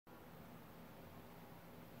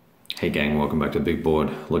Hey gang, welcome back to Big Board.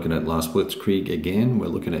 Looking at last Blitzkrieg again. We're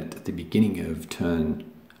looking at the beginning of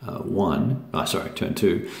turn turn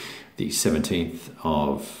 2, the 17th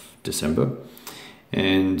of December.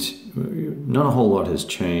 And not a whole lot has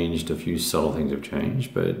changed. A few subtle things have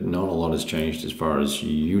changed, but not a lot has changed as far as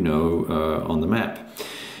you know on the map.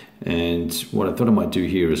 And what I thought I might do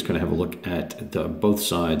here is kind of have a look at both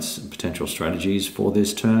sides' potential strategies for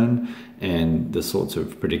this turn and the sorts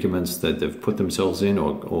of predicaments that they've put themselves in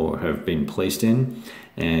or have been placed in,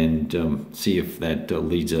 and see if that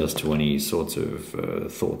leads us to any sorts of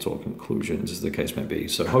thoughts or conclusions, as the case may be.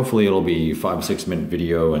 So hopefully it'll be a 5 or 6 minute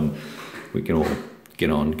video and we can all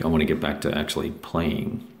get on. I want to get back to actually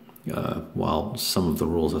playing while some of the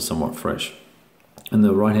rules are somewhat fresh. On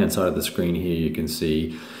the right hand side of the screen here you can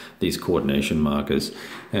see these coordination markers,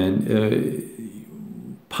 and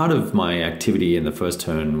part of my activity in the first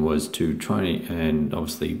turn was to try and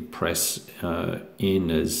obviously press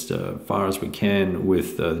in as far as we can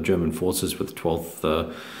with the German forces, with the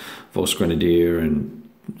 12th Volksgrenadier, and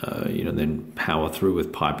then power through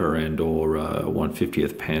with Piper and or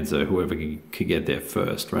 150th Panzer, whoever could get there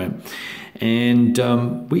first, right? And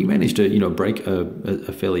we managed to break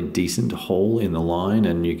a fairly decent hole in the line,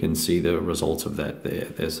 and you can see the results of that there.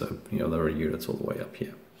 There's there are units all the way up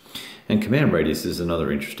here. And command radius is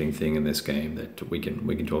another interesting thing in this game that we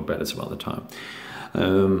can talk about at some other time.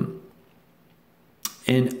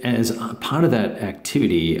 And as part of that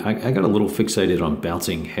activity, I got a little fixated on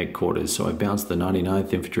bouncing headquarters. So I bounced the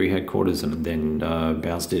 99th Infantry headquarters and then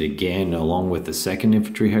bounced it again along with the 2nd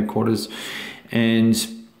Infantry headquarters, and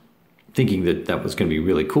thinking that that was going to be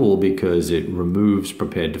really cool because it removes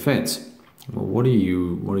prepared defense. Well, what's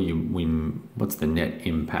the net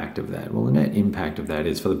impact of that? Well, the net impact of that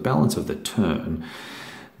is, for the balance of the turn,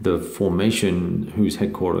 the formation whose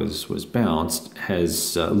headquarters was bounced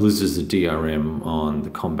loses the DRM on the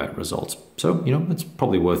combat results. So, it's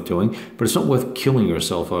probably worth doing, but it's not worth killing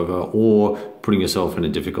yourself over or putting yourself in a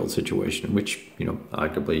difficult situation, which,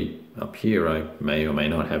 arguably up here I may or may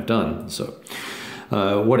not have done. So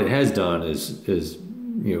what it has done is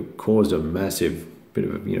caused a massive bit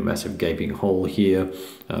of a massive gaping hole here.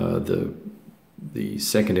 The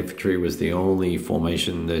 2nd Infantry was the only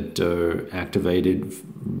formation that activated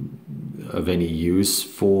of any use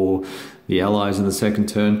for the Allies in the second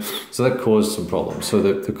turn. So that caused some problems. So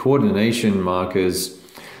the coordination markers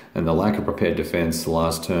and the lack of prepared defense the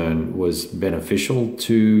last turn was beneficial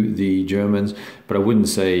to the Germans, but I wouldn't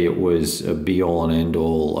say it was a be-all and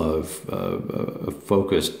end-all of a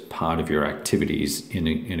focused part of your activities in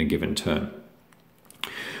a given turn.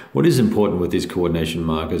 What is important with these coordination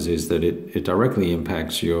markers is that it directly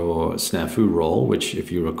impacts your SNAFU roll, which,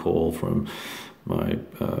 if you recall from my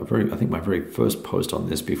my very first post on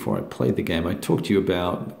this before I played the game, I talked to you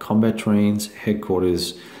about combat trains,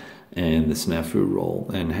 headquarters, and the SNAFU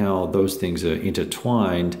roll, and how those things are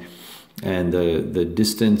intertwined, and the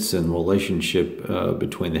distance and relationship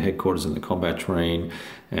between the headquarters and the combat train,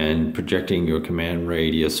 and projecting your command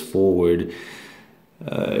radius forward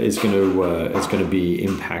is going to be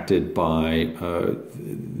impacted by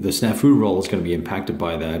the SNAFU roll is going to be impacted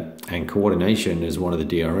by that, and coordination is one of the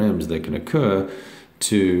DRMs that can occur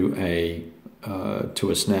to a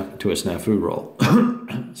SNAFU roll.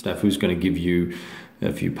 SNAFU is going to give you,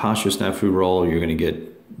 if you pass your SNAFU roll, you're going to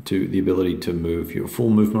get to the ability to move your full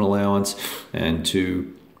movement allowance and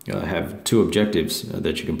to have 2 objectives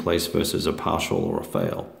that you can place versus a partial or a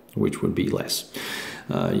fail, which would be less.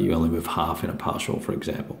 You only move half in a partial, for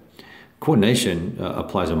example. Coordination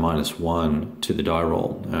applies a -1 to the die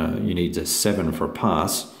roll. You need a 7 for a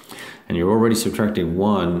pass, and you're already subtracting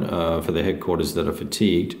 1 for the headquarters that are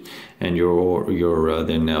fatigued, and you're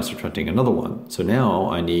then now subtracting another 1. So now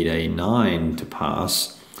I need a 9 to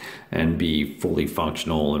pass and be fully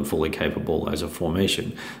functional and fully capable as a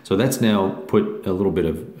formation. So that's now put a little bit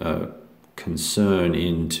of concern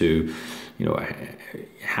into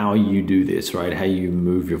how you do this, right? How you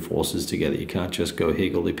move your forces together. You can't just go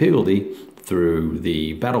higgledy-piggledy through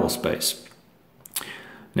the battle space.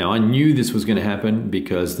 Now, I knew this was going to happen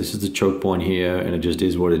because this is the choke point here, and it just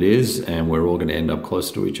is what it is, and we're all going to end up close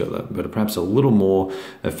to each other. But perhaps a little more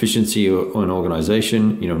efficiency on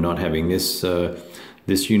organization, not having this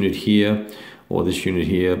unit here or this unit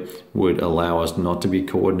here would allow us not to be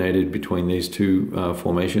coordinated between these 2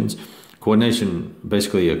 formations. Coordination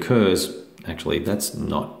basically occurs. Actually, that's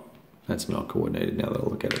not coordinated now that I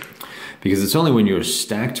look at it, because it's only when you're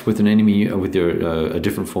stacked with an enemy with a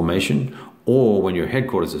different formation, or when your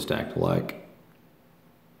headquarters are stacked, like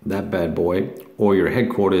that bad boy, or your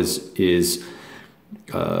headquarters is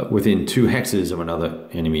within 2 hexes of another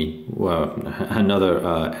enemy, another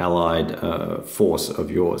allied force of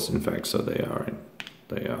yours. In fact, so they are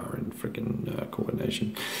in freaking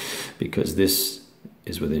coordination, because this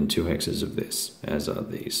is within 2 hexes of this, as are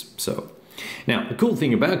these. So now the cool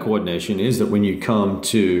thing about coordination is that when you come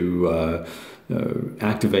to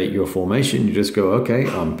activate your formation, you just go, okay,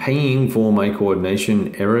 I'm paying for my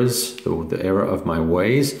coordination errors, the error of my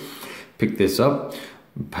ways. Pick this up,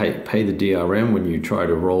 pay the DRM when you try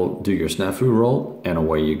to do your SNAFU roll, and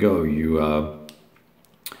away you go. You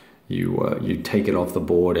take it off the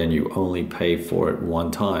board and you only pay for it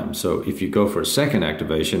 1 time. So if you go for a second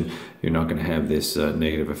activation, you're not going to have this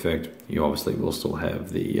negative effect. You obviously will still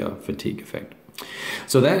have the fatigue effect.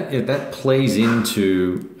 So that plays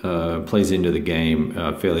into the game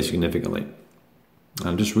fairly significantly.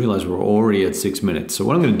 I just realized we're already at 6 minutes. So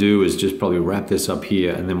what I'm going to do is just probably wrap this up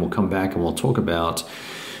here, and then we'll come back and we'll talk about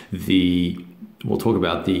the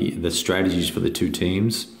strategies for the 2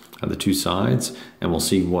 teams, the 2 sides, and we'll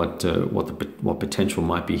see what potential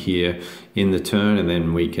might be here in the turn, and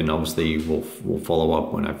then we can obviously we'll follow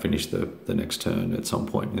up when I finish the next turn at some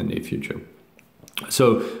point in the near future.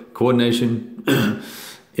 So coordination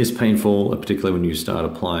is painful, particularly when you start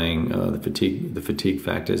applying the fatigue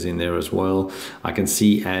factors in there as well. I can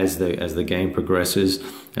see as the game progresses,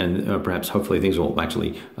 and perhaps hopefully things will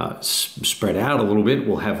actually spread out a little bit.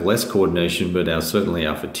 We'll have less coordination, but certainly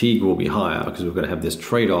our fatigue will be higher, because we're going to have this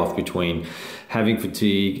trade-off between having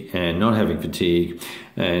fatigue and not having fatigue,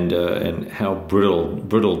 and how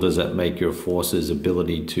brittle does that make your force's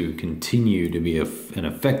ability to continue to be an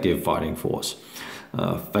effective fighting force.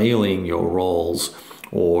 Failing your rolls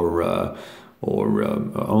or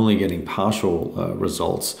only getting partial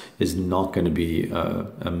results is not going to be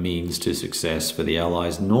a means to success for the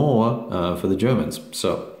Allies, nor for the Germans.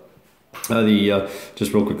 So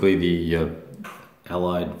just real quickly, the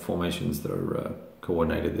Allied formations that are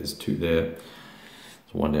coordinated, there's 2 there.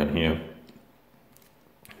 There's 1 down here.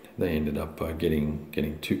 They ended up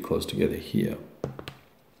getting too close together here.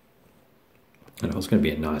 And if I was going to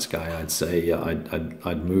be a nice guy, I'd say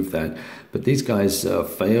I'd move that. But these guys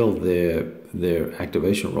failed their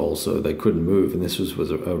activation roll, so they couldn't move. And this was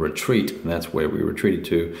a retreat, and that's where we retreated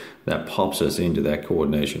to. That pops us into that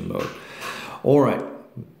coordination mode. All right,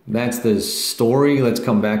 that's the story. Let's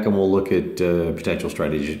come back and we'll look at potential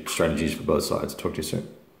strategies for both sides. Talk to you soon.